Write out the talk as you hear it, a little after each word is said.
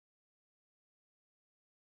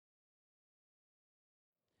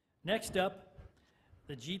Next up,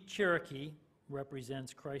 the Jeep Cherokee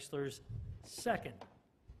represents Chrysler's second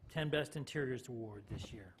 10 Best Interiors Award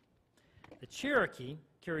this year. The Cherokee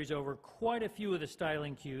carries over quite a few of the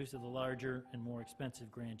styling cues of the larger and more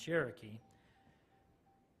expensive Grand Cherokee,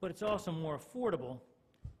 but it's also more affordable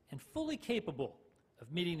and fully capable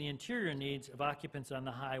of meeting the interior needs of occupants on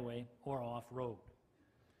the highway or off-road.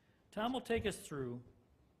 Tom will take us through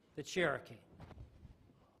the Cherokee.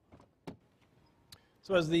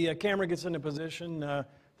 So as the camera gets into position, there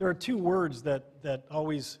are two words that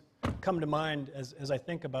always come to mind as I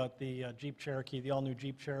think about the Jeep Cherokee, the all-new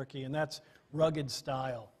Jeep Cherokee, and that's rugged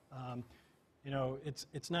style. You know,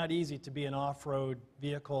 it's not easy to be an off-road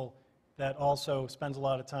vehicle that also spends a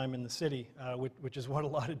lot of time in the city, which is what a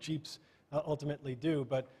lot of Jeeps ultimately do.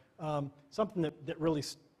 But something that really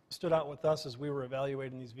stood out with us as we were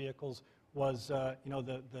evaluating these vehicles was you know,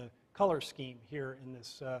 the color scheme here in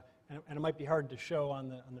this, and it might be hard to show on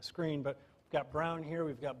the screen, but we've got brown here,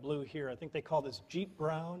 we've got blue here. I think they call this Jeep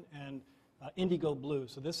brown and indigo blue.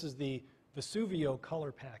 So this is the Vesuvio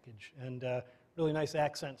color package, and really nice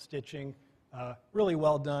accent stitching, really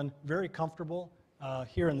well done, very comfortable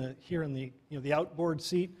here in the you know, the outboard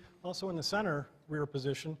seat, also in the center rear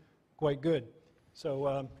position, quite good. So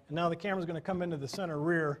and now the camera's going to come into the center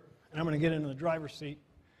rear, and I'm going to get into the driver's seat.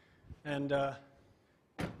 And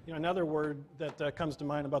you know, another word that comes to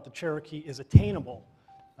mind about the Cherokee is attainable.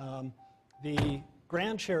 The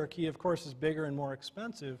Grand Cherokee, of course, is bigger and more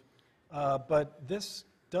expensive, but this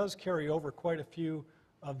does carry over quite a few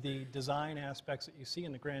of the design aspects that you see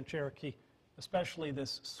in the Grand Cherokee, especially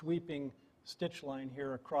this sweeping stitch line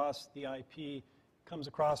here across the IP, comes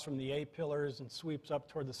across from the A-pillars and sweeps up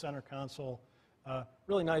toward the center console.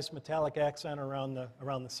 Really nice metallic accent around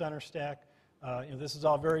the center stack. You know, this is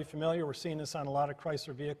all very familiar. We're seeing this on a lot of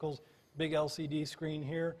Chrysler vehicles. Big LCD screen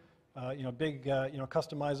here, you know, big you know,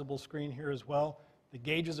 customizable screen here as well. The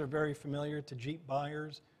gauges are very familiar to Jeep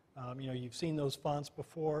buyers. You know, you've seen those fonts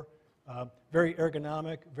before. Very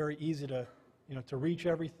ergonomic, very easy to, you know, to reach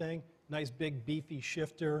everything. Nice big beefy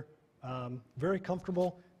shifter, very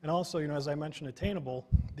comfortable, and also, you know, as I mentioned, attainable.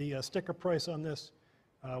 The sticker price on this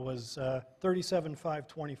was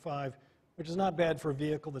 $37,525, which is not bad for a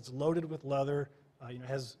vehicle that's loaded with leather. You know,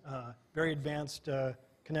 has very advanced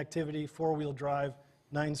connectivity, four-wheel drive,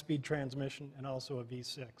 9-speed transmission, and also a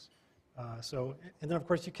V6. So, and then of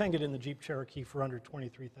course you can get in the Jeep Cherokee for under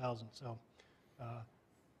 $23,000. So,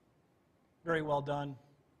 very well done.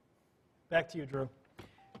 Back to you, Drew.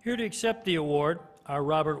 Here to accept the award are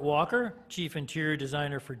Robert Walker, Chief Interior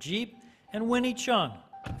Designer for Jeep, and Winnie Chung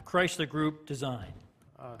of Chrysler Group Design.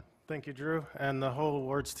 Thank you, Drew, and the whole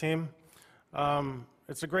awards team.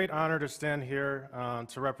 It's a great honor to stand here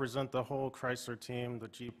to represent the whole Chrysler team, the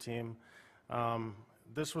Jeep team.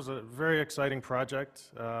 This was a very exciting project.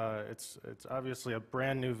 It's obviously a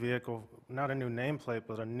brand new vehicle, not a new nameplate,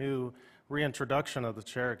 but a new reintroduction of the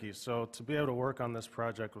Cherokee. So to be able to work on this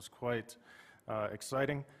project was quite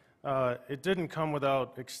exciting. It didn't come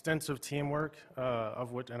without extensive teamwork,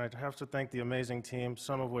 and I'd have to thank the amazing team,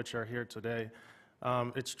 some of which are here today.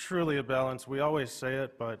 It's truly a balance. We always say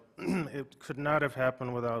it, but it could not have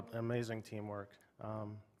happened without amazing teamwork.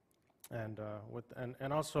 And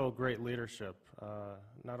also great leadership,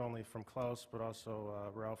 not only from Klaus, but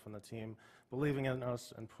also Ralph and the team, believing in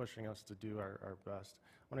us and pushing us to do our best.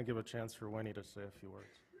 I want to give a chance for Winnie to say a few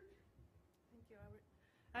words. Thank you, Robert.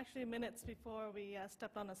 Actually, minutes before we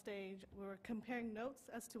stepped on the stage, we were comparing notes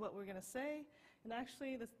as to what we were going to say, and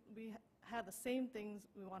actually we had the same things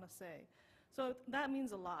we want to say. So that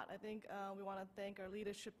means a lot. I think we want to thank our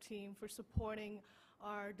leadership team for supporting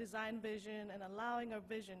our design vision and allowing our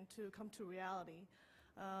vision to come to reality.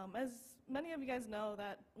 As many of you guys know,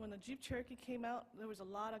 that when the Jeep Cherokee came out, there was a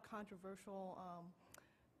lot of controversial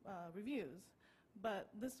reviews. But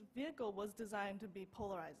this vehicle was designed to be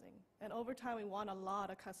polarizing. And over time, we won a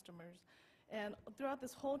lot of customers. And throughout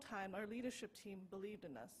this whole time, our leadership team believed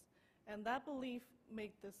in us. And that belief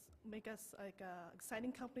make us like an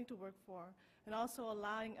exciting company to work for, and also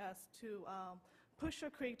allowing us to push our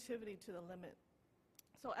creativity to the limit.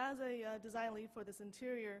 So as a design lead for this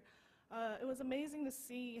interior, it was amazing to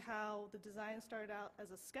see how the design started out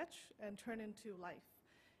as a sketch and turned into life.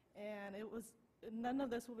 And none of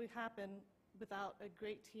this would happen without a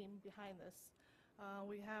great team behind this.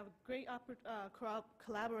 We have great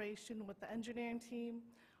collaboration with the engineering team,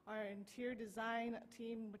 our interior design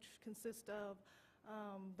team, which consists of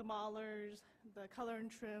the maulers, the color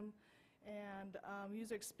and trim, and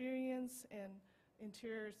user experience and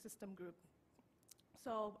interior system group.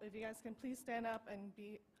 So if you guys can please stand up and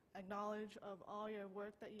be acknowledged of all your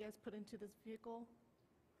work that you guys put into this vehicle.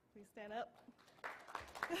 Please stand up.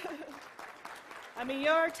 I mean,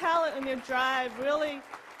 your talent and your drive really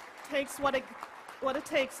takes what it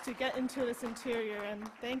takes to get into this interior, and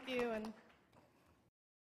thank you, and